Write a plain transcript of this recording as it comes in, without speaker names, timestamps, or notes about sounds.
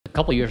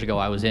couple years ago,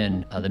 I was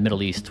in the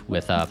Middle East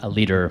with a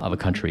leader of a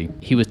country.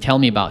 He was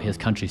telling me about his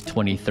country's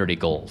 2030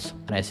 goals.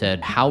 And I said,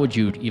 how would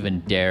you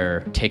even dare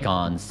take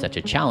on such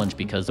a challenge?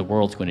 Because the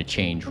world's going to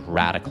change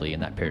radically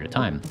in that period of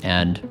time.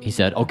 And he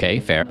said,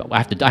 okay, fair, but I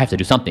have to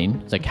do something.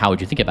 It's like, how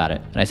would you think about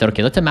it? And I said,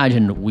 okay, let's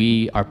imagine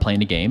we are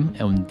playing a game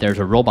and there's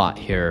a robot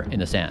here in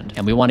the sand.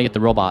 And we want to get the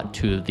robot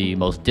to the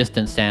most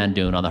distant sand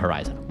dune on the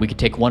horizon. We could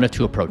take one of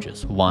two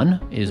approaches.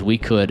 One is we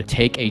could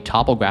take a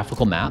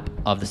topographical map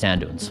of the sand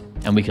dunes,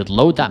 and we could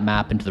load that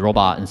map into the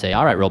robot and say,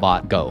 all right,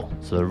 robot, go.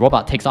 So the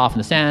robot takes off in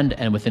the sand,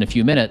 and within a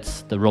few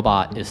minutes, the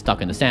robot is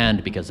stuck in the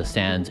sand because the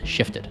sand's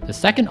shifted. The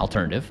second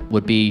alternative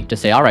would be to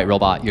say, all right,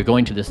 robot, you're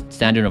going to this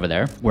sand dune over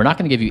there. We're not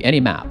going to give you any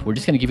map. We're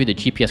just going to give you the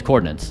GPS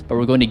coordinates, but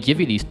we're going to give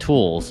you these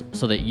tools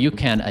so that you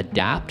can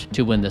adapt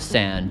to when the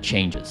sand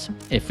changes.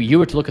 If you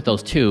were to look at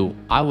those two,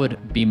 I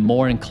would be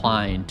more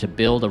inclined to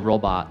build a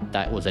robot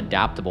that was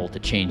adaptable to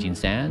changing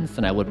sands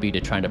than I would be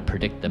to trying to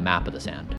predict the map of the sand.